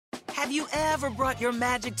Have you ever brought your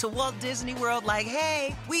magic to Walt Disney World like,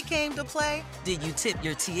 hey, we came to play? Did you tip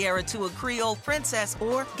your tiara to a Creole princess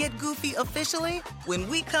or get goofy officially? When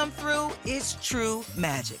we come through, it's true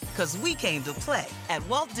magic, because we came to play at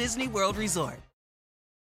Walt Disney World Resort.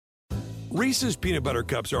 Reese's peanut butter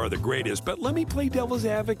cups are the greatest, but let me play devil's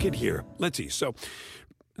advocate here. Let's see. So,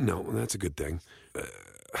 no, that's a good thing.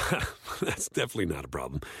 That's definitely not a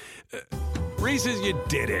problem. Reese's, you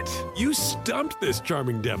did it. You stumped this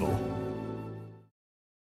charming devil.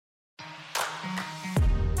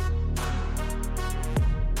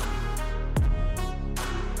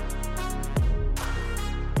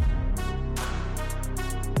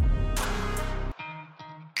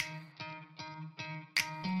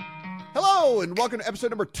 Hello, and welcome to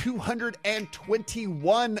episode number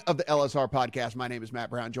 221 of the LSR podcast. My name is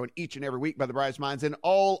Matt Brown, joined each and every week by the brightest minds in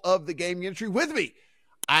all of the gaming industry. With me,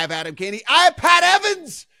 I have Adam Caney. I have Pat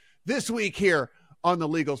Evans this week here on the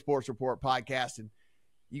Legal Sports Report podcast. And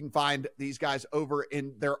you can find these guys over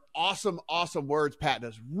in their awesome words. Pat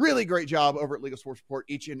does really great job over at Legal Sports Report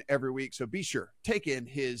each and every week. So be sure, take in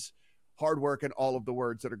his hard work and all of the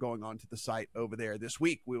words that are going on to the site over there. This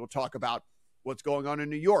week, we will talk about what's going on in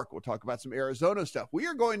New York. We'll talk about some Arizona stuff. We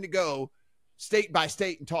are going to go state by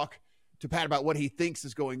state and talk to Pat about what he thinks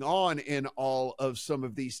is going on in all of some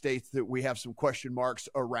of these states that we have some question marks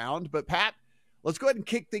around. But Pat, let's go ahead and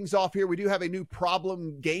kick things off here. We do have a new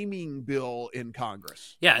problem gaming bill in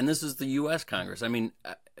Congress. Yeah, and this is the U.S. Congress. I mean,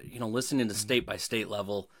 listening to state by state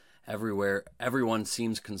level everywhere, everyone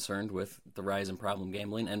seems concerned with the rise in problem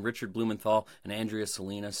gambling. And Richard Blumenthal and Andrea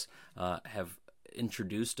Salinas have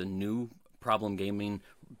introduced a new problem gaming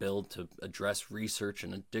bill to address research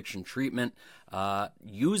and addiction treatment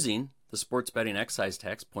using the sports betting excise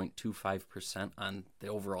tax, 0.25% on the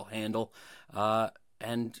overall handle.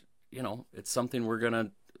 And, it's something we're going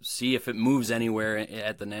to see if it moves anywhere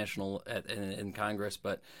at the national, in Congress.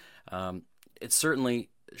 But it's certainly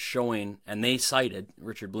showing, and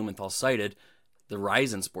Richard Blumenthal cited, the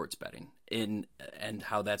rise in sports betting and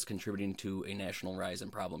how that's contributing to a national rise in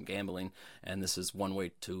problem gambling. And this is one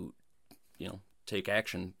way to take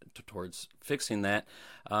action towards fixing that.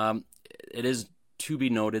 It is to be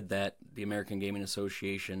noted that the American Gaming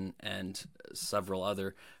Association and several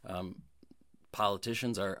other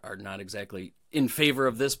politicians are not exactly in favor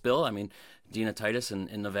of this bill. I mean, Dina Titus in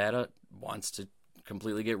Nevada wants to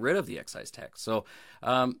completely get rid of the excise tax. So,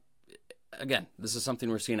 again, this is something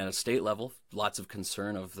we're seeing at a state level, lots of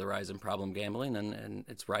concern of the rise in problem gambling, and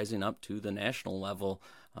it's rising up to the national level.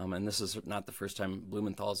 And this is not the first time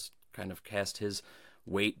Blumenthal's kind of cast his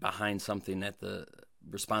weight behind something that the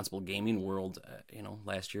responsible gaming world,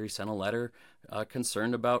 last year he sent a letter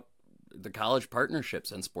concerned about the college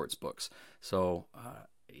partnerships and sports books. So,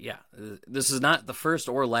 this is not the first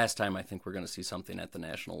or last time I think we're going to see something at the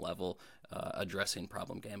national level addressing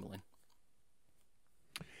problem gambling.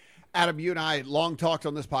 Adam, you and I long talked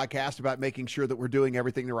on this podcast about making sure that we're doing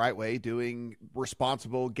everything the right way, doing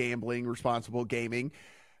responsible gambling, responsible gaming.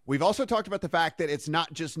 We've also talked about the fact that it's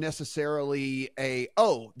not just necessarily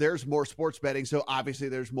there's more sports betting, so obviously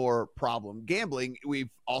there's more problem gambling. We've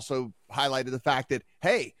also highlighted the fact that,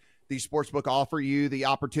 hey, these sportsbook offer you the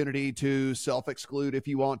opportunity to self-exclude if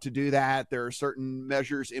you want to do that. There are certain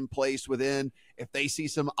measures in place within if they see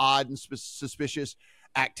some odd and suspicious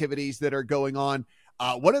activities that are going on.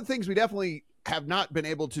 One of the things we definitely have not been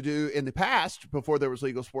able to do in the past before there was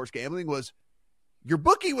legal sports gambling was your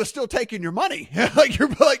bookie was still taking your money. the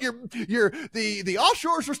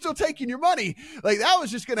offshores were still taking your money. Like that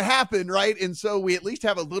was just going to happen. Right. And so we at least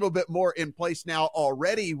have a little bit more in place now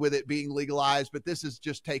already with it being legalized, but this is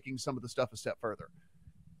just taking some of the stuff a step further.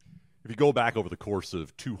 If you go back over the course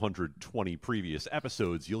of 220 previous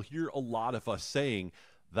episodes, you'll hear a lot of us saying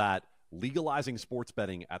that legalizing sports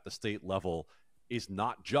betting at the state level is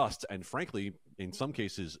not just, and frankly, in some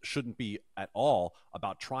cases, shouldn't be at all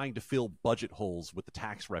about trying to fill budget holes with the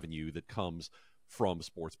tax revenue that comes from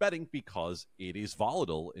sports betting, because it is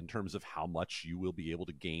volatile in terms of how much you will be able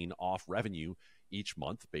to gain off revenue each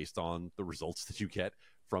month based on the results that you get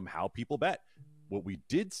from how people bet. What we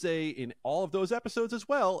did say in all of those episodes as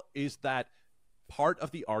well is that part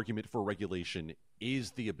of the argument for regulation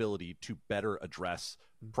is the ability to better address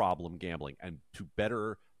problem gambling and to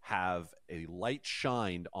better have a light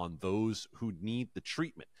shined on those who need the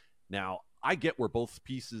treatment. Now, I get where both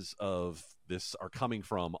pieces of this are coming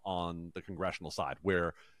from on the congressional side,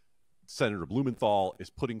 where Senator Blumenthal is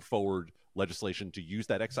putting forward legislation to use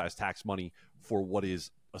that excise tax money for what is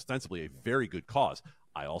ostensibly a very good cause.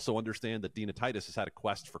 I also understand that Dina Titus has had a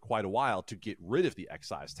quest for quite a while to get rid of the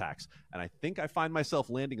excise tax, and I think I find myself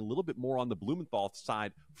landing a little bit more on the Blumenthal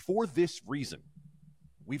side for this reason.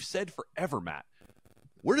 we've said forever, Matt,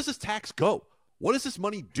 where does this tax go? What does this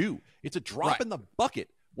money do? It's a drop in the bucket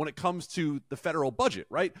when it comes to the federal budget,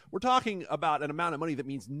 right? We're talking about an amount of money that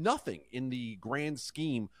means nothing in the grand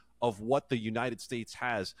scheme of what the United States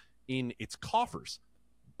has in its coffers.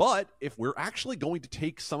 But if we're actually going to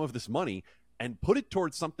take some of this money and put it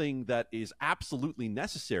towards something that is absolutely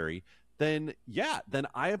necessary, then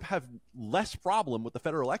I have less problem with the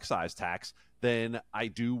federal excise tax than I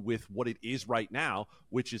do with what it is right now,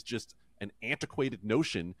 which is just an antiquated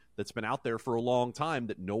notion that's been out there for a long time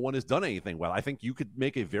that no one has done anything well. I think you could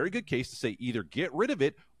make a very good case to say either get rid of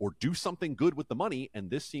it or do something good with the money,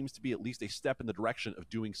 and this seems to be at least a step in the direction of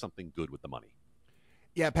doing something good with the money.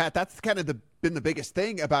 Yeah, Pat, that's kind of been the biggest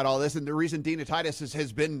thing about all this, and the reason Dina Titus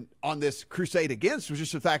has been on this crusade against was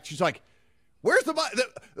just the fact she's like, where's the money?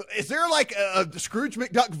 Is there like a Scrooge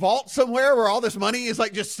McDuck vault somewhere where all this money is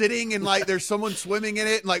like just sitting and like there's someone swimming in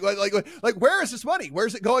it? And like where is this money?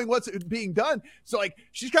 Where's it going? What's it being done? So like,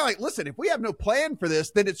 she's kind of like, listen, if we have no plan for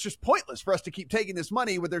this, then it's just pointless for us to keep taking this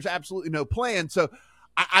money when there's absolutely no plan. So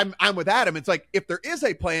I'm with Adam. It's like, if there is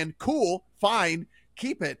a plan, cool, fine,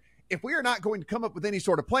 keep it. If we are not going to come up with any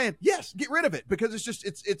sort of plan, yes, get rid of it, because it's just,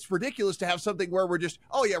 it's ridiculous to have something where we're just,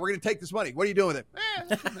 oh yeah, we're going to take this money. What are you doing with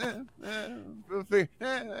it?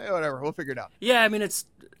 Whatever. We'll figure it out. Yeah. I mean,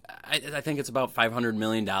 I think it's about $500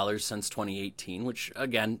 million since 2018, which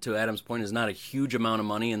again, to Adam's point, is not a huge amount of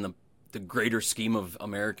money in the greater scheme of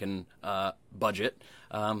American budget.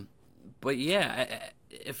 But yeah,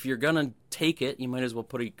 if you're going to take it, you might as well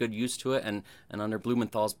put a good use to it. And under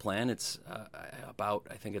Blumenthal's plan, it's about,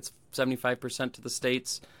 I think it's 75% to the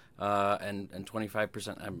states and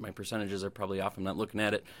 25%. My percentages are probably off. I'm not looking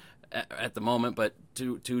at it at the moment, but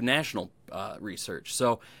to national research.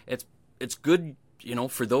 So it's good,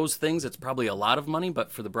 for those things. It's probably a lot of money,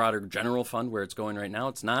 but for the broader general fund where it's going right now,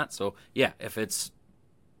 it's not. So yeah, if it's,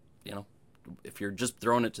 if you're just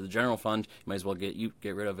throwing it to the general fund, you might as well get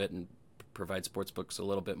rid of it and provide sportsbooks a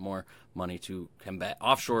little bit more money to combat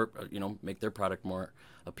offshore, make their product more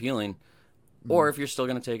appealing. Mm-hmm. Or if you're still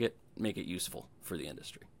going to take it, make it useful for the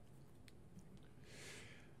industry.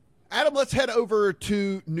 Adam, let's head over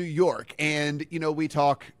to New York. And, we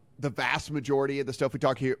talk, the vast majority of the stuff we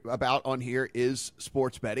talk about on here is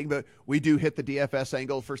sports betting, but we do hit the DFS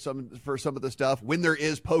angle for some of the stuff. When there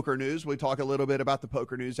is poker news, we talk a little bit about the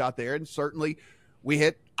poker news out there, and certainly we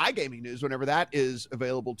hit iGaming news whenever that is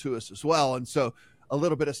available to us as well. And so a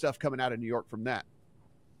little bit of stuff coming out of New York from that.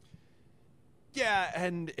 Yeah,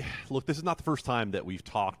 and look, this is not the first time that we've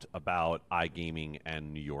talked about iGaming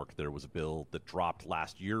and New York. There was a bill that dropped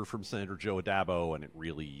last year from Senator Joe Addabbo, and it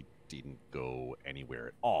really didn't go anywhere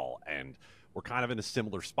at all. And we're kind of in a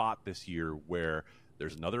similar spot this year where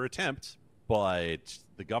there's another attempt, but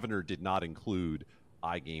the governor did not include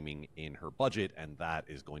iGaming in her budget, and that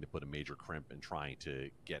is going to put a major crimp in trying to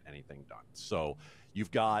get anything done. So you've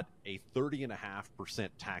got a 30.5%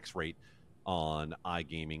 tax rate on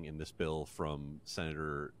iGaming in this bill from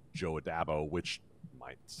Senator Joe Addabbo, which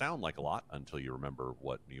might sound like a lot until you remember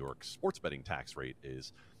what New York's sports betting tax rate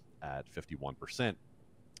is at 51%.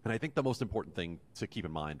 And I think the most important thing to keep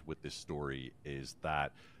in mind with this story is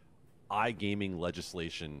that iGaming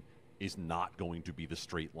legislation is not going to be the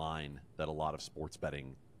straight line that a lot of sports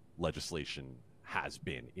betting legislation has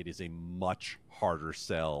been. It is a much harder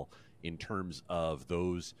sell in terms of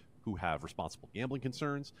those who have responsible gambling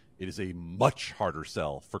concerns. It is a much harder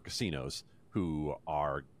sell for casinos who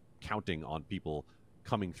are counting on people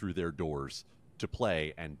coming through their doors to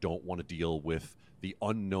play and don't want to deal with the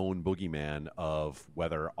unknown boogeyman of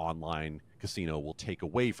whether online casino will take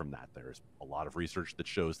away from that. There's a lot of research that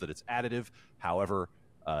shows that it's additive. However,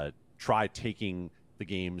 try taking the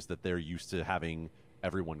games that they're used to having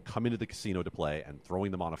everyone come into the casino to play and throwing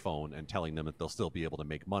them on a phone and telling them that they'll still be able to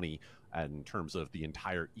make money in terms of the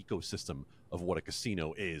entire ecosystem of what a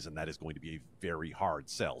casino is, and that is going to be a very hard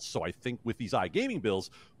sell. So I think with these iGaming bills,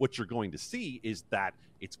 what you're going to see is that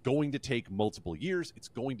it's going to take multiple years, it's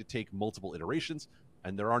going to take multiple iterations,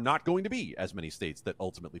 and there are not going to be as many states that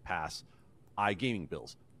ultimately pass iGaming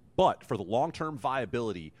bills. But for the long-term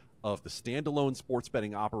viability of the standalone sports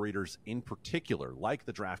betting operators in particular, like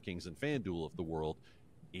the DraftKings and FanDuel of the world,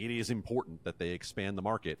 it is important that they expand the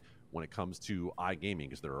market when it comes to iGaming,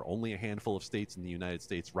 because there are only a handful of states in the United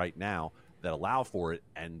States right now that allow for it,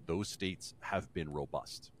 and those states have been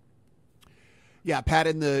robust. Yeah, Pat,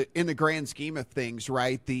 in the grand scheme of things,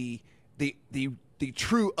 right, the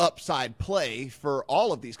true upside play for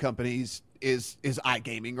all of these companies is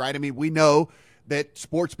iGaming, right? I mean, we know that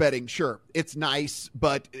sports betting, sure, it's nice,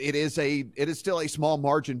 but it is still a small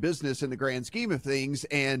margin business in the grand scheme of things.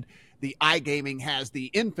 And the iGaming has the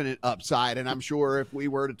infinite upside. And I'm sure if we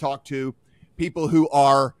were to talk to people who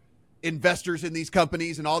are investors in these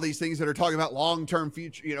companies and all these things that are talking about long-term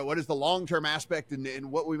future, what is the long-term aspect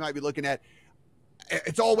and what we might be looking at,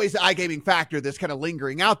 it's always the iGaming factor that's kind of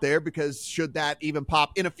lingering out there, because should that even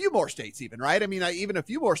pop in a few more states even, right? I mean, even a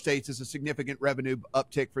few more states is a significant revenue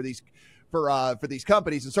uptick for these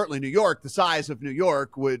companies, and certainly New York, the size of New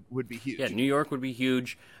York would be huge. Yeah, New York would be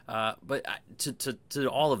huge. But to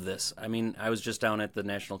all of this, I mean, I was just down at the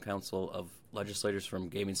National Council of Legislators from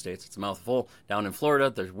Gaming States. It's a mouthful. Down in Florida,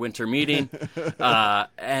 there's winter meeting.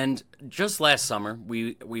 And just last summer,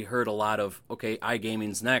 we heard a lot of, okay,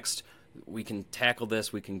 iGaming's next. We can tackle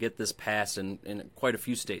this. We can get this passed in quite a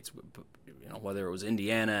few states. Whether it was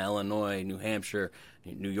Indiana, Illinois, New Hampshire,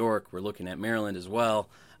 New York. We're looking at Maryland as well.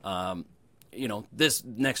 This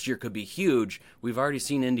next year could be huge. We've already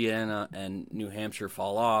seen Indiana and New Hampshire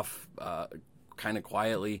fall off kind of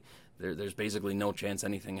quietly. There's basically no chance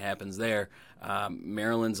anything happens there.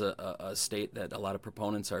 Maryland's a state that a lot of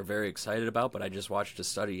proponents are very excited about, but I just watched a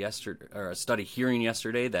study hearing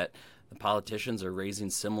yesterday that the politicians are raising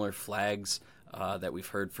similar flags that we've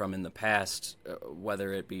heard from in the past,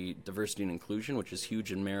 whether it be diversity and inclusion, which is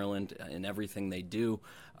huge in Maryland in everything they do,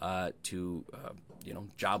 to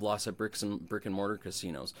job loss at brick and mortar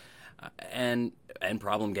casinos, and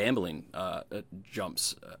problem gambling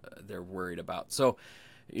jumps they're worried about. So,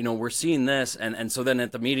 we're seeing this, and so then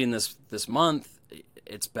at the meeting this month,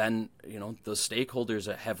 it's been, the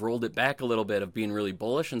stakeholders have rolled it back a little bit of being really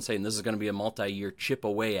bullish and saying this is going to be a multi-year chip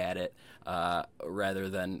away at it, rather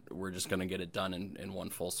than we're just going to get it done in one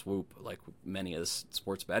full swoop like many of the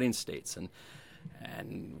sports betting states.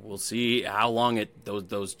 And we'll see how long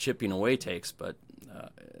those chipping away takes, but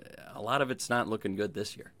a lot of it's not looking good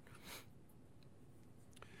this year.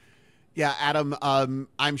 Yeah, Adam,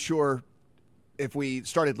 I'm sure if we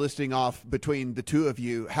started listing off between the two of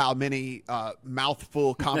you how many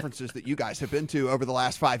mouthful conferences that you guys have been to over the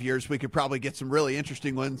last 5 years, we could probably get some really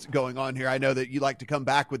interesting ones going on here. I know that you like to come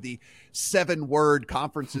back with the 7-word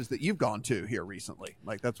conferences that you've gone to here recently.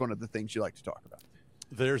 Like, that's one of the things you like to talk about.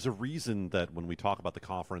 There's a reason that when we talk about the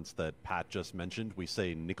conference that Pat just mentioned, we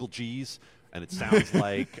say Nickel G's, and it sounds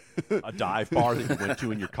like a dive bar that you went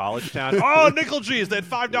to in your college town. Oh, Nickel G's, that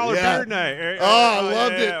 $5 beer night. Oh, I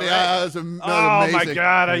loved it. Yeah, it was amazing. My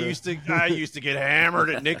God, I used to get hammered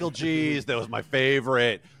at Nickel G's. That was my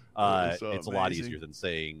favorite. It's a lot easier than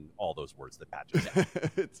saying all those words that Pat just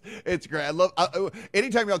said. It's great. I love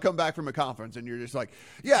anytime y'all come back from a conference and you're just like,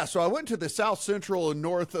 yeah, so I went to the South Central and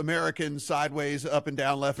North American sideways, up and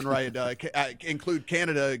down, left and right, include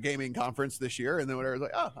Canada gaming conference this year. And then whatever,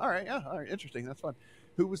 like, oh, all right, interesting. That's fun.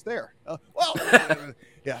 Who was there?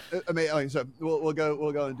 Yeah. I mean, so we'll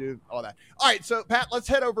go and do all that. All right. So Pat, let's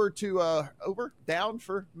head over to down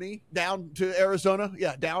to Arizona.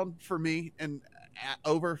 Yeah. Down for me and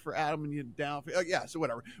over for Adam, and you down for, so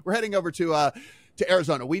whatever. We're heading over to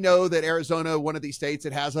Arizona. We know that Arizona, one of these states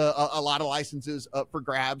that has a lot of licenses up for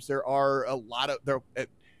grabs. There are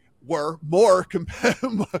were more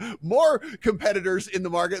competitors in the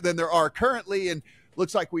market than there are currently, and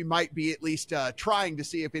looks like we might be at least trying to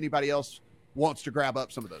see if anybody else wants to grab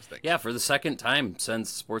up some of those things. Yeah, for the second time since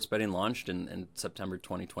sports betting launched in September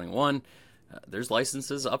 2021, there's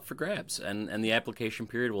licenses up for grabs, and the application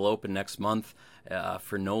period will open next month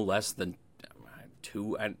for no less than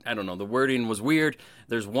 2. I don't know. The wording was weird.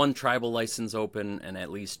 There's 1 tribal license open and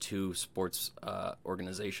at least 2 sports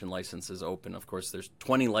organization licenses open. Of course, there's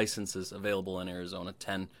 20 licenses available in Arizona,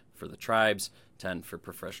 10 for the tribes, 10 for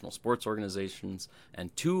professional sports organizations,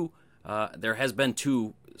 and 2. There has been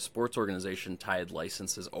 2 sports organization tied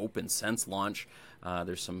licenses open since launch.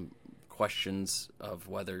 There's some questions of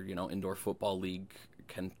whether indoor football league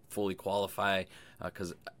can fully qualify,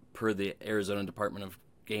 because per the Arizona Department of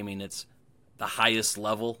Gaming, it's the highest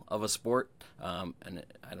level of a sport, and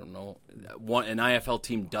I don't know. An IFL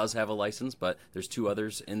team does have a license, but there's 2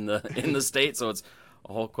 others in the state, so it's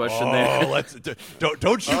a whole question there.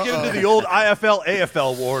 Don't you get into the old IFL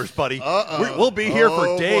AFL wars, buddy. We'll be here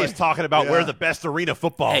for days talking about where the best arena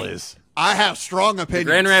football is. I have strong opinions.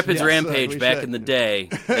 Grand Rapids Rampage back in the day,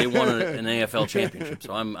 they won an AFL championship,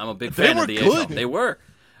 so I'm a big fan of the AFL. They were.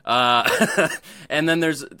 And then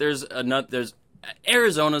there's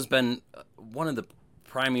Arizona's been one of the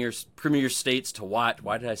premier states to watch.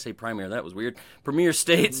 Why did I say premier? That was weird. Premier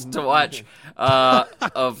states to watch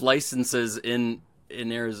of licenses in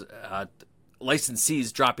Arizona,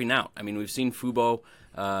 licensees dropping out. I mean, we've seen Fubo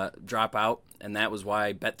drop out, and that was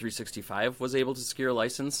why Bet365 was able to secure a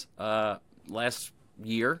license last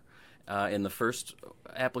year in the first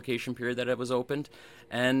application period that it was opened.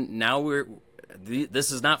 And now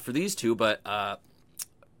this is not for these two, but I'll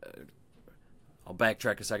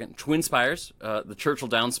backtrack a second. Twin Spires, the Churchill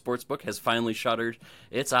Downs Sportsbook, has finally shuttered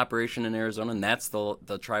its operation in Arizona, and that's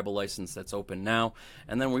the tribal license that's open now.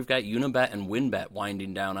 And then we've got Unibet and WynnBet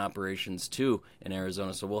winding down operations too in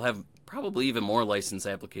Arizona. So we'll have probably even more license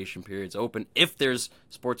application periods open if there's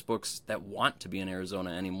sportsbooks that want to be in Arizona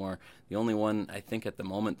anymore. The only one I think at the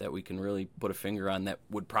moment that we can really put a finger on that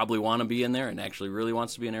would probably want to be in there and actually really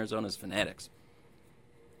wants to be in Arizona is Fanatics.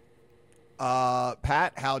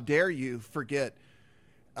 Pat, how dare you forget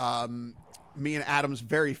me and Adam's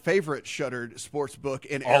very favorite shuttered sports book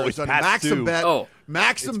in Arizona, MaximBet. Oh,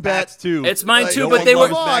 MaximBet too. It's mine too, No but one they were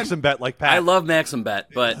loves MaximBet like Pat. I love MaximBet,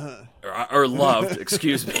 but or loved,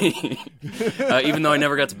 excuse me. Even though I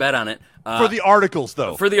never got to bet on it. For the articles,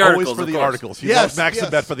 though. For the articles, Always for of the course. articles. He Yes, loves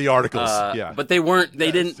MaximBet yes. for the articles. Yeah. But they weren't. They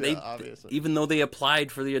Yes, didn't. yeah, obviously. Even though they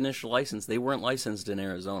applied for the initial license, they weren't licensed in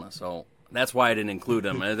Arizona. So that's why I didn't include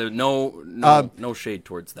them. There's no shade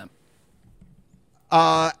towards them.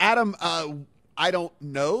 Adam, I don't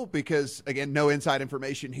know because, again, no inside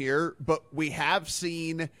information here, but we have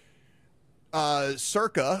seen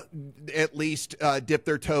Circa at least dip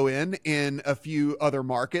their toe in a few other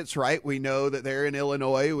markets, right? We know that they're in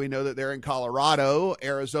Illinois. We know that they're in Colorado.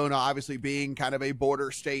 Arizona obviously being kind of a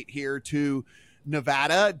border state here to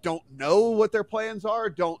Nevada. Don't know what their plans are.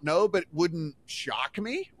 Don't know, but wouldn't shock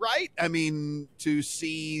me, right? I mean, to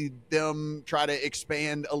see them try to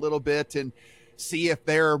expand a little bit and see if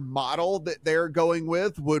their model that they're going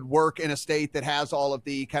with would work in a state that has all of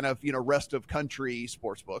the kind of, rest of country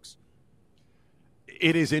sports books.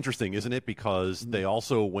 It is interesting, isn't it? Because they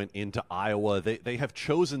also went into Iowa. They have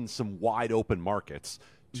chosen some wide open markets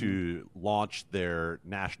to launch their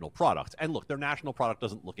national product. And look, their national product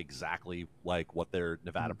doesn't look exactly like what their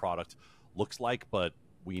Nevada product looks like, but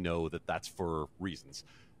we know that that's for reasons.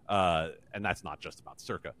 And that's not just about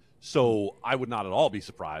Circa. So I would not at all be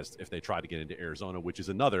surprised if they tried to get into Arizona, which is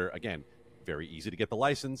another, again, very easy to get the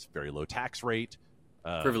license, very low tax rate.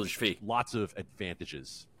 Privilege fee. Lots of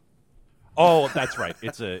advantages. Oh, that's right.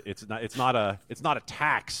 It's not a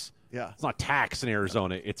tax. Yeah. It's not tax in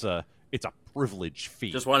Arizona. It's a privilege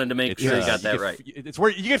fee. Just wanted to make sure you got that right. It's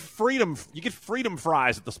where you get freedom. You get freedom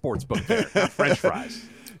fries at the sports book there, not French fries.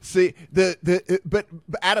 See, but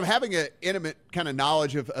Adam, having an intimate kind of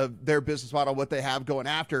knowledge of their business model, what they have going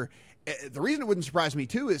after, the reason it wouldn't surprise me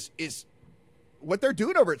too is what they're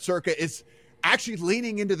doing over at Circa is actually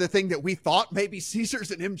leaning into the thing that we thought maybe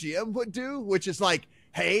Caesars and MGM would do, which is like,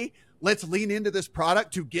 hey, let's lean into this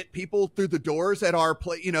product to get people through the doors at our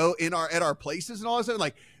at our places and all that stuff.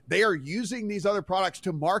 Like they are using these other products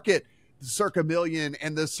to market the Circa Million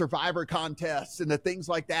and the Survivor contests and the things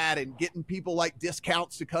like that, and getting people like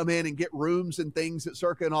discounts to come in and get rooms and things at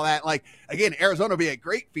Circa and all that. Like again, Arizona will be a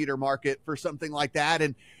great feeder market for something like that.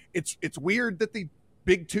 And it's weird that the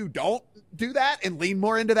big two don't do that and lean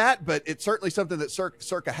more into that, but it's certainly something that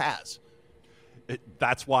Circa has.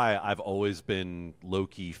 That's why I've always been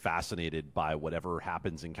low-key fascinated by whatever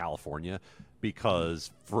happens in California,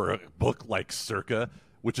 because for a book like Circa,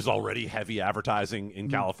 which is already heavy advertising in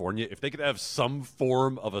California, if they could have some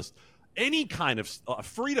form of any kind of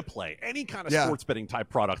free-to-play, any kind of sports betting type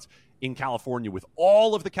product in California with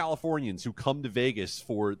all of the Californians who come to Vegas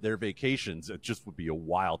for their vacations, it just would be a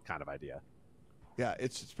wild kind of idea. Yeah,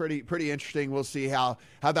 it's pretty interesting. We'll see how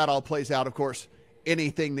that all plays out. Of course,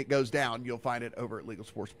 anything that goes down, you'll find it over at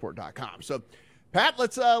LegalSportsReport.com. So, Pat,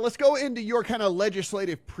 let's go into your kind of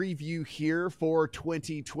legislative preview here for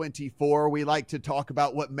 2024. We like to talk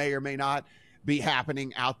about what may or may not be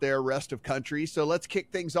happening out there, rest of country. So let's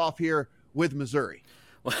kick things off here with Missouri.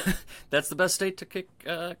 Well, that's the best state to kick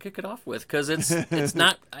it off with, because it's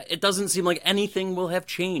not. It doesn't seem like anything will have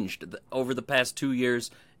changed over the past 2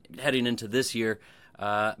 years, heading into this year.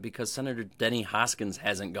 Because Senator Denny Hoskins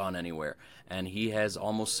hasn't gone anywhere, and he has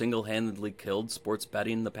almost single-handedly killed sports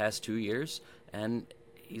betting the past 2 years, and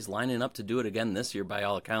he's lining up to do it again this year by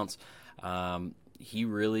all accounts. He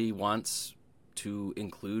really wants to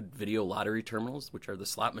include video lottery terminals, which are the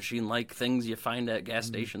slot machine-like things you find at gas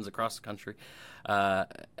stations across the country,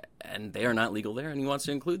 and they are not legal there, and he wants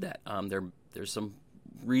to include that. There's some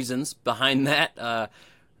reasons behind that,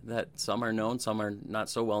 that some are known, some are not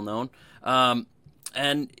so well known.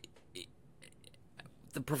 And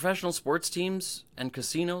the professional sports teams and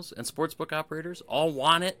casinos and sportsbook operators all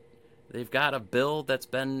want it. They've got a bill that's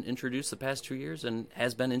been introduced the past 2 years and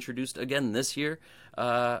has been introduced again this year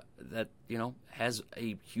that has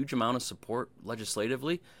a huge amount of support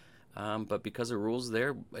legislatively. But because of rules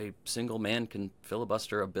there, a single man can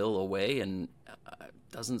filibuster a bill away, and it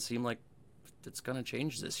doesn't seem like it's going to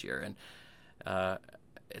change this year. And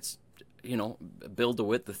it's Bill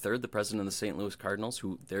DeWitt III, the president of the St. Louis Cardinals,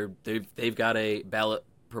 who they've got a ballot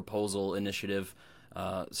proposal initiative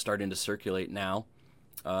starting to circulate now.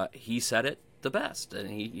 He said it the best,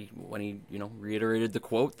 and when he reiterated the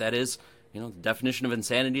quote, that is, the definition of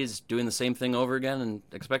insanity is doing the same thing over again and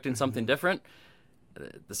expecting something different.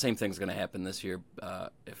 The same thing's going to happen this year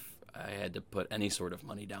if I had to put any sort of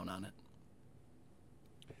money down on it.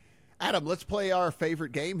 Adam, let's play our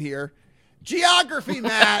favorite game here. Geography,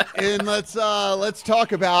 Matt, and let's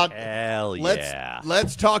talk about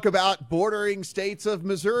let's talk about bordering states of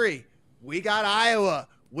Missouri. We got Iowa,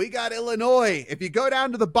 we got Illinois. If you go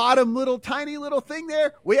down to the bottom tiny little thing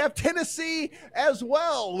there, we have Tennessee as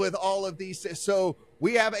well with all of these. So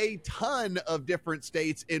we have a ton of different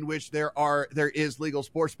states in which there is legal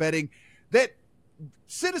sports betting that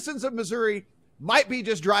citizens of Missouri might be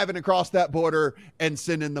just driving across that border and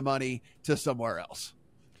sending the money to somewhere else.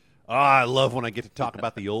 Oh, I love when I get to talk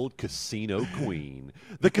about the old Casino Queen.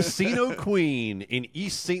 The Casino Queen in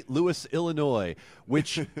East St. Louis, Illinois,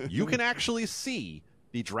 which you can actually see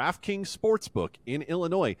the DraftKings Sportsbook in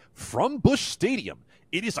Illinois from Busch Stadium.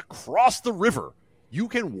 It is across the river. You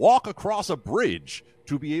can walk across a bridge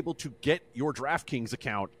to be able to get your DraftKings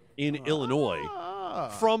account in Illinois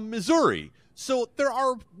from Missouri. So there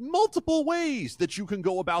are multiple ways that you can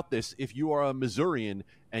go about this if you are a Missourian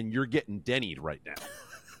and you're getting dennied right now.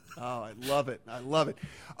 Oh, I love it. I love it.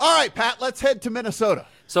 All right, Pat, let's head to Minnesota.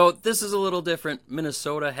 So this is a little different.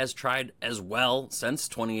 Minnesota has tried as well since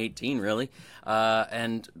 2018, really.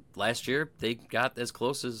 And last year, they got as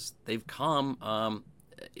close as they've come.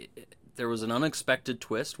 There was an unexpected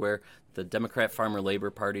twist where the Democrat Farmer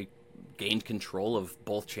Labor Party gained control of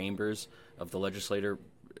both chambers of the legislature,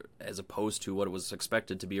 as opposed to what was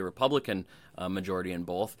expected to be a Republican majority in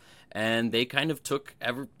both. And they kind of took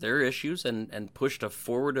their issues and pushed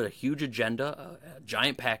forward a huge agenda, a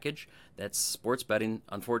giant package that sports betting,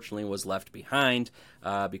 unfortunately, was left behind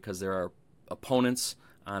because there are opponents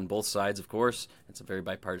on both sides, of course. It's a very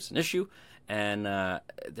bipartisan issue. And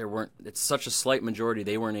it's such a slight majority,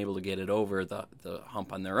 they weren't able to get it over the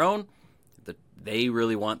hump on their own. They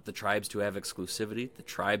really want the tribes to have exclusivity. The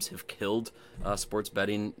tribes have killed sports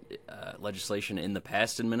betting legislation in the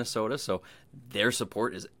past in Minnesota, so their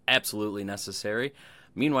support is absolutely necessary.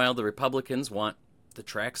 Meanwhile, the Republicans want the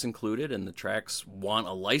tracks included, and the tracks want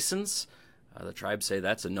a license. The tribes say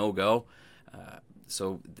that's a no-go.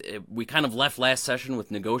 We kind of left last session with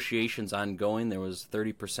negotiations ongoing. There was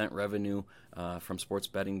 30% revenue from sports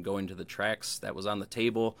betting going to the tracks. That was on the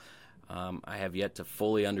table. I have yet to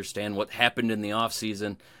fully understand what happened in the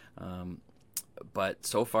offseason. But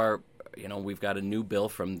so far, we've got a new bill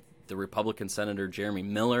from the Republican Senator Jeremy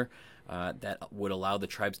Miller that would allow the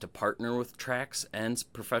tribes to partner with tracks and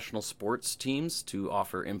professional sports teams to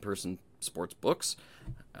offer in-person sports books.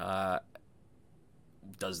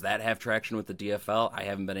 Does that have traction with the DFL? I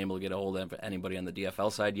haven't been able to get a hold of anybody on the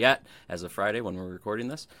DFL side yet, as of Friday when we're recording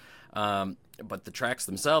this. But the tracks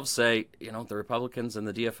themselves say, the Republicans and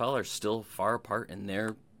the DFL are still far apart in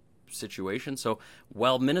their situation. So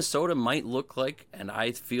while Minnesota might look like, and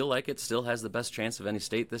I feel like it still has the best chance of any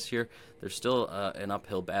state this year, there's still an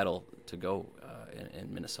uphill battle to go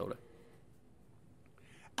in Minnesota.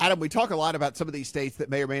 Adam, we talk a lot about some of these states that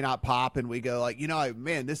may or may not pop, and we go like,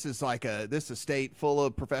 man, this is a state full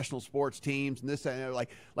of professional sports teams, and this and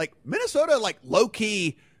like Minnesota, like low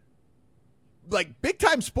key, like big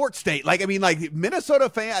time sports state. Like Minnesota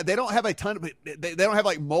fan, they don't have a ton of, they don't have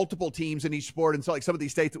like multiple teams in each sport, and so like some of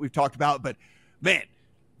these states that we've talked about, but man,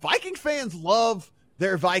 Viking fans love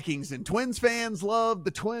their Vikings, and Twins fans love the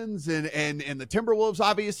Twins, and the Timberwolves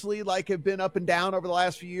obviously have been up and down over the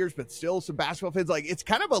last few years, but still some basketball fans. Like it's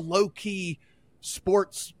kind of a low key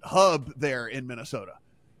sports hub there in Minnesota.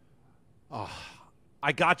 Oh,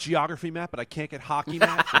 I got geography, Matt, but I can't get hockey,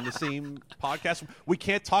 Matt, in the same podcast. We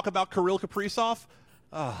can't talk about Kirill Kaprizov.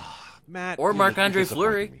 Oh, Matt. Or Marc-Andre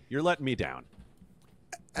Fleury. You're letting me down.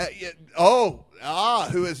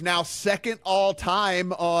 Who is now second all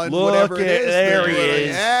time on whatever it is. There he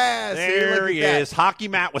is. Yeah, there he is. Hockey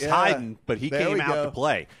Matt was hiding, but he came out to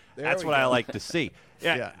play. That's what I like to see.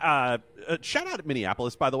 Yeah. Shout out to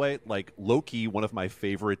Minneapolis, by the way. Like low-key, one of my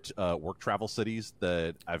favorite work travel cities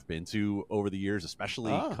that I've been to over the years,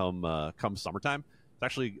 especially come summertime. It's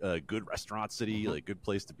actually a good restaurant city, like good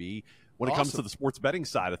place to be. When it comes to the sports betting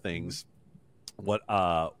side of things, what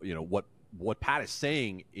Pat is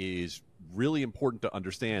saying is really important to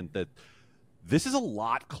understand, that this is a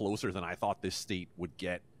lot closer than I thought this state would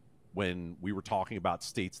get when we were talking about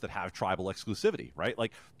states that have tribal exclusivity, right?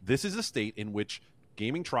 Like this is a state in which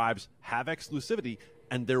gaming tribes have exclusivity,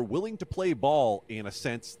 and they're willing to play ball in a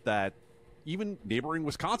sense that even neighboring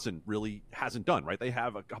Wisconsin really hasn't done, right? They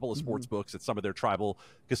have a couple of sports books at some of their tribal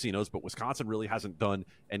casinos, but Wisconsin really hasn't done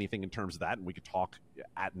anything in terms of that. And we could talk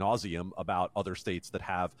ad nauseum about other states that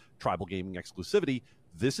have tribal gaming exclusivity.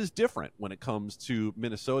 This is different when it comes to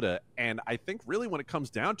Minnesota. And I think really when it comes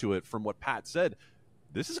down to it, from what Pat said,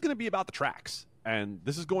 this is going to be about the tracks. And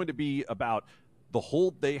this is going to be about the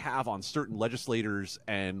hold they have on certain legislators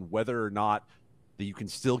and whether or not that you can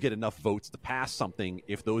still get enough votes to pass something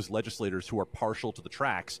if those legislators who are partial to the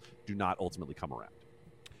tracks do not ultimately come around.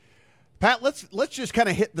 Pat, let's just kind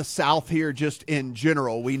of hit the South here just in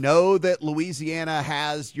general. We know that Louisiana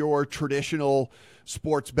has your traditional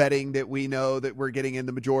sports betting that we know that we're getting in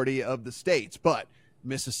the majority of the states, but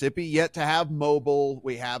Mississippi yet to have mobile.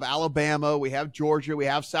 We have Alabama, we have Georgia, we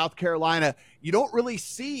have South Carolina. You don't really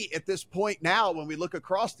see at this point now when we look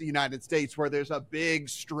across the United States where there's a big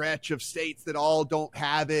stretch of states that all don't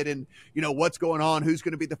have it and, you know, what's going on, who's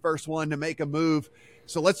going to be the first one to make a move.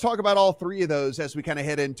 So let's talk about all three of those as we kind of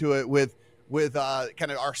head into it with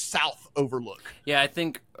kind of our South overlook. Yeah, I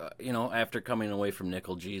think, after coming away from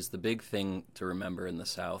Nickel G's, the big thing to remember in the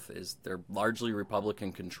South is they're largely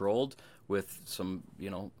Republican controlled with some,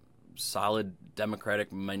 solid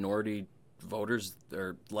Democratic minority voters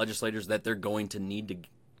or legislators that they're going to need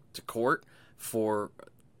to court for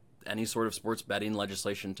any sort of sports betting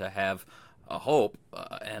legislation to have a hope.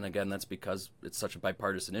 And again, that's because it's such a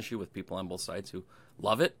bipartisan issue with people on both sides who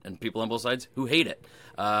love it and people on both sides who hate it.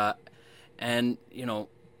 And,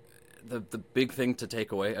 the big thing to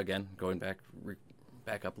take away, again, going back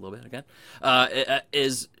up a little bit again,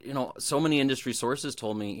 is, so many industry sources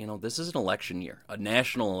told me, this is an election year, a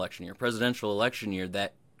national election year, presidential election year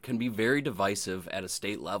that can be very divisive at a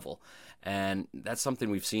state level. And that's something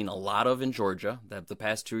we've seen a lot of in Georgia. That the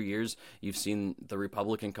past 2 years, you've seen the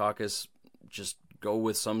Republican caucus just go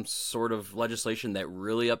with some sort of legislation that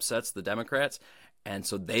really upsets the Democrats. And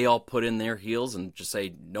so they all put in their heels and just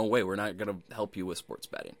say, no way, we're not going to help you with sports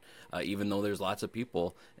betting. Even though there's lots of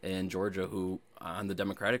people in Georgia who, on the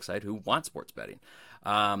Democratic side, who want sports betting.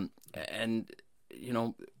 And,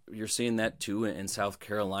 you're seeing that too in South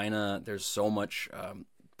Carolina. There's so much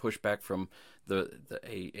pushback from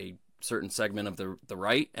a certain segment of the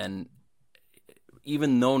right. And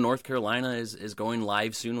even though North Carolina is going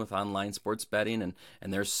live soon with online sports betting,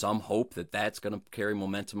 and there's some hope that that's going to carry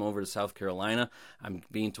momentum over to South Carolina, I'm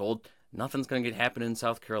being told nothing's going to get happen in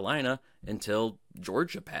South Carolina until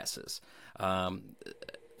Georgia passes.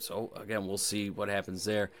 So, again, we'll see what happens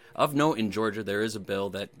there. Of note, in Georgia, there is a bill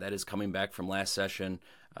that is coming back from last session,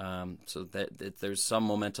 so that there's some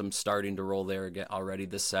momentum starting to roll there again already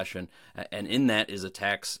this session. And in that is a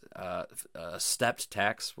tax, a stepped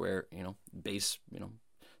tax where, base,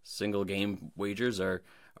 single game wagers are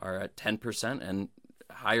at 10%, and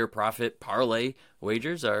higher profit parlay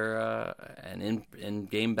wagers are, and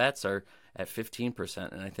in-game bets are at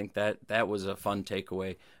 15%. And I think that was a fun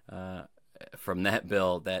takeaway, from that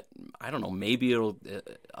bill that, I don't know, maybe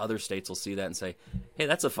other states will see that and say, hey,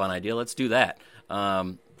 that's a fun idea. Let's do that.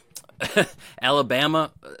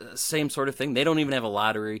 Alabama, same sort of thing. They don't even have a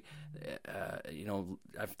lottery.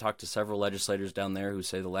 I've talked to several legislators down there who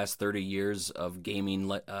say the last 30 years of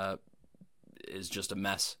gaming is just a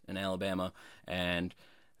mess in Alabama. And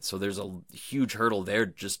so there's a huge hurdle there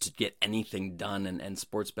just to get anything done. And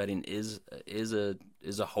sports betting is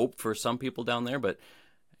a hope for some people down there, but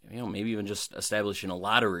maybe even just establishing a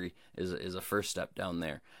lottery is a first step down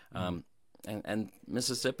there. And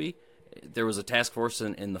Mississippi, there was a task force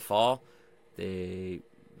in the fall. They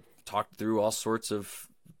talked through all sorts of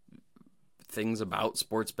things about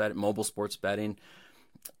sports betting, mobile sports betting.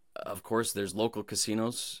 Of course, there's local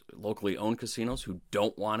casinos, locally owned casinos, who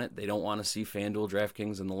don't want it. They don't want to see FanDuel,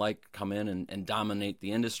 DraftKings, and the like come in and dominate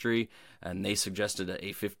the industry. And they suggested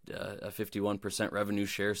a 51% revenue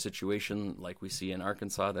share situation like we see in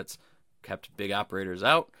Arkansas that's kept big operators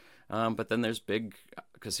out. But then there's big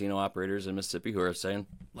casino operators in Mississippi who are saying,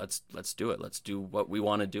 let's do it. Let's do what we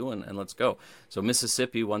want to do and let's go. So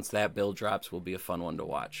Mississippi, once that bill drops, will be a fun one to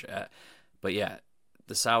watch. But yeah,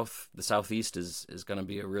 the Southeast is going to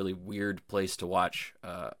be a really weird place to watch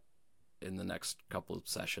in the next couple of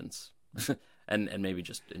sessions, and maybe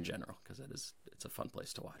just in general, because it's a fun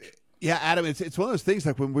place to watch. Yeah, Adam, it's one of those things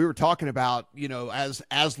like when we were talking about,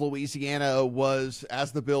 as Louisiana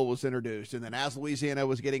as the bill was introduced, and then as Louisiana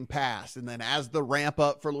was getting passed, and then as the ramp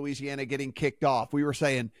up for Louisiana getting kicked off, we were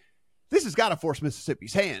saying this has got to force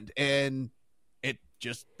Mississippi's hand, and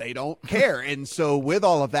they don't care. And so with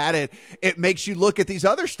all of that, it makes you look at these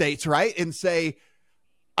other states, right, and say,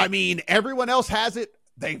 I mean, everyone else has it.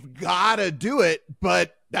 They've got to do it,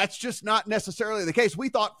 but that's just not necessarily the case. We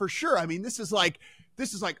thought for sure. I mean, this is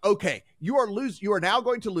this is like, okay, you are now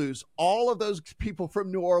going to lose all of those people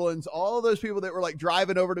from New Orleans, all of those people that were like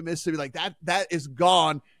driving over to Mississippi, like that is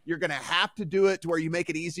gone. You're going to have to do it to where you make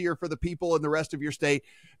it easier for the people in the rest of your state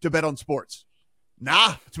to bet on sports.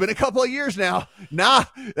 Nah, it's been a couple of years now. Nah,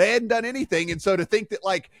 they hadn't done anything. And so to think that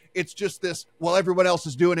like, it's just this, well, everyone else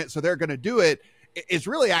is doing it, so they're going to do it, is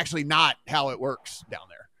really actually not how it works down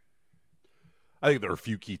there. I think there are a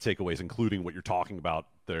few key takeaways, including what you're talking about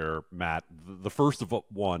there, Matt. The first of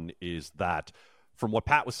one is that from what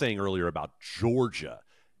Pat was saying earlier about Georgia,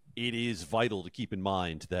 it is vital to keep in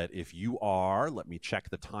mind that if you are, let me check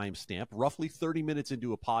the timestamp, roughly 30 minutes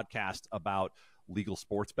into a podcast about legal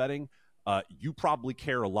sports betting, you probably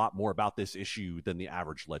care a lot more about this issue than the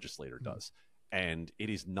average legislator does. And it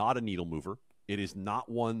is not a needle mover. It is not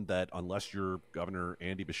one that, unless you're Governor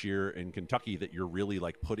Andy Beshear in Kentucky, that you're really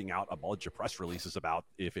like putting out a bunch of press releases about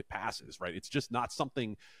if it passes, right? It's just not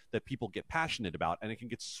something that people get passionate about, and it can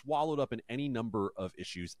get swallowed up in any number of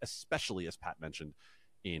issues, especially, as Pat mentioned,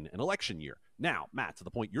 in an election year. Now, Matt, to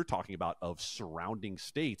the point you're talking about of surrounding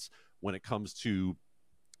states when it comes to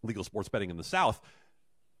legal sports betting in the South,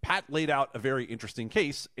 Pat laid out a very interesting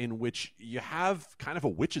case in which you have kind of a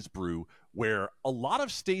witch's brew where a lot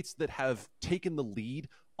of states that have taken the lead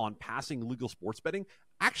on passing legal sports betting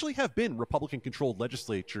actually have been Republican-controlled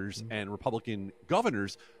legislatures and Republican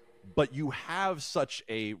governors, but you have such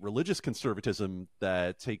a religious conservatism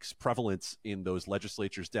that takes prevalence in those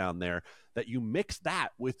legislatures down there that you mix that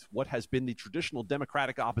with what has been the traditional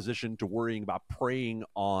Democratic opposition to worrying about preying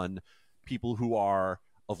on people who are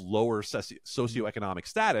of lower socioeconomic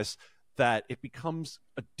status, that it becomes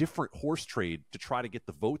a different horse trade to try to get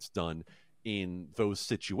the votes done in those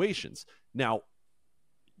situations. Now,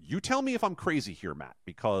 you tell me if I'm crazy here, Matt,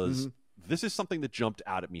 because this is something that jumped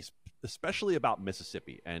out at me, especially about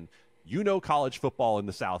Mississippi. And you know college football in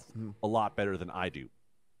the South a lot better than I do.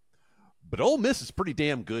 But Ole Miss is pretty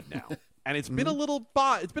damn good now. And it's been a little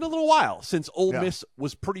while since Ole Miss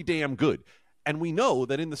was pretty damn good. And we know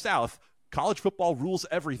that in the South, college football rules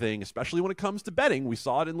everything, especially when it comes to betting. We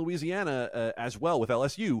saw it in Louisiana as well with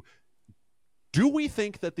LSU. Do we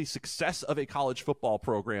think that the success of a college football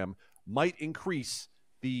program might increase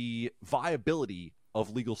the viability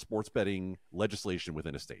of legal sports betting legislation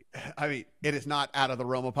within a state? I mean, it is not out of the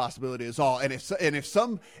realm of possibility at all. And if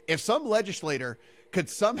some legislator could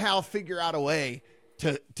somehow figure out a way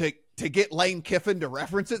to get Lane Kiffin to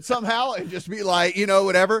reference it somehow and just be like,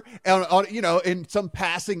 whatever, in some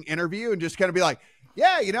passing interview and just kind of be like,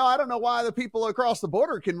 yeah, I don't know why the people across the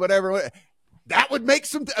border can whatever. That would make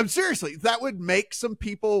seriously, that would make some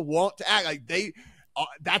people want to act like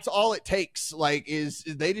that's all it takes. Like, is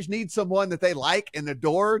they just need someone that they like in the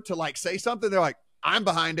door to like say something. They're like, I'm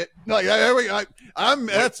behind it. Like, there we go. I'm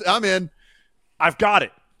in. I've got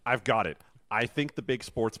it. I think the big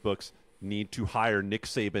sports books need to hire Nick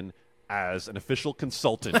Saban as an official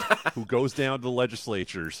consultant who goes down to the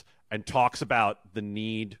legislatures and talks about the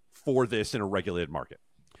need for this in a regulated market.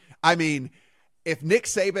 I mean, if Nick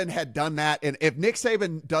Saban had done that, and if Nick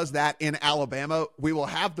Saban does that in Alabama, we will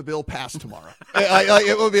have the bill passed tomorrow.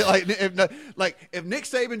 It will be like if Nick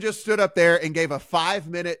Saban just stood up there and gave a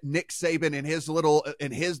 5-minute Nick Saban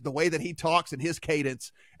the way that he talks and his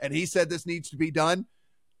cadence, and he said this needs to be done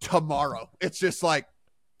tomorrow. It's just like,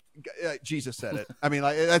 Jesus said it. I mean,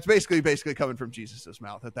 like, that's basically coming from Jesus's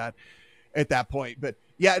mouth at that point. But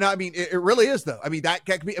yeah, no, I mean, it really is though. I mean, that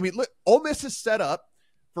could be. I mean, look, Ole Miss is set up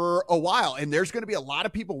for a while, and there's going to be a lot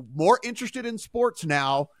of people more interested in sports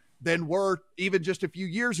now than were even just a few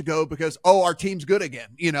years ago because our team's good again,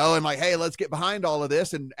 and like, hey, let's get behind all of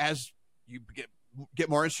this. And as you get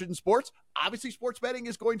more interested in sports, obviously sports betting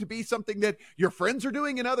is going to be something that your friends are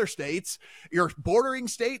doing in other states, your bordering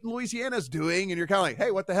state in Louisiana is doing, and you're kind of like,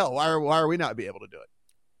 hey, what the hell? Why are we not be able to do it?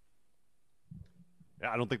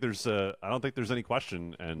 Yeah, I don't think there's any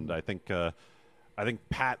question, and I think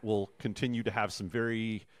Pat will continue to have some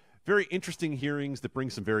very, very interesting hearings that bring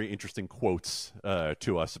some very interesting quotes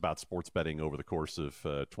to us about sports betting over the course of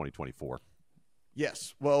 2024.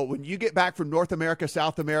 Yes. Well, when you get back from North America,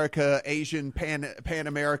 South America, Asian, Pan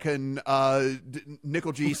American,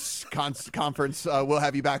 Nickel G's conference, we'll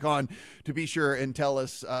have you back on to be sure and tell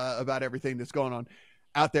us about everything that's going on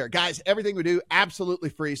out there. Guys, everything we do, absolutely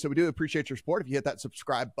free. So we do appreciate your support. If you hit that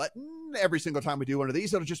subscribe button every single time we do one of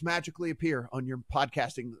these, it'll just magically appear on your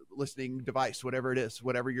podcasting listening device, whatever it is,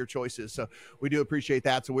 whatever your choice is. So we do appreciate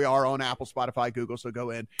that. So we are on Apple, Spotify, Google. So go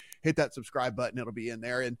in, hit that subscribe button. It'll be in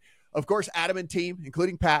there. And of course, Adam and team,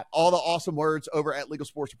 including Pat, all the awesome words over at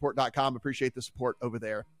LegalSportsReport.com. Appreciate the support over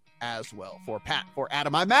there as well. For Pat, for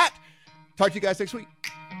Adam, I'm Matt. Talk to you guys next week.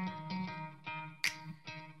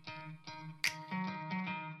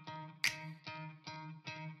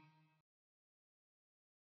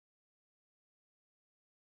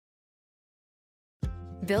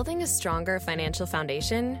 Building a stronger financial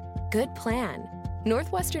foundation? Good plan.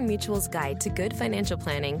 Northwestern Mutual's Guide to Good Financial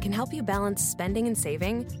Planning can help you balance spending and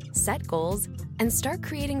saving, set goals, and start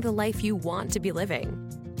creating the life you want to be living.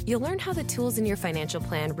 You'll learn how the tools in your financial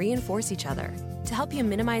plan reinforce each other to help you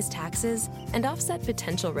minimize taxes and offset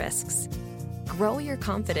potential risks. Grow your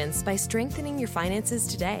confidence by strengthening your finances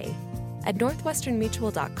today at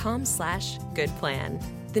northwesternmutual.com/goodplan.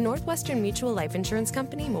 The Northwestern Mutual Life Insurance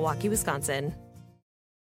Company, Milwaukee, Wisconsin.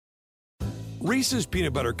 Reese's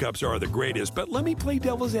peanut butter cups are the greatest, but let me play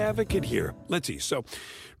devil's advocate here. Let's see. So,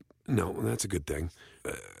 no, that's a good thing.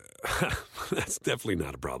 That's definitely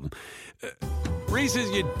not a problem.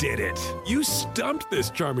 Reese's, you did it. You stumped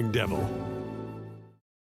this charming devil.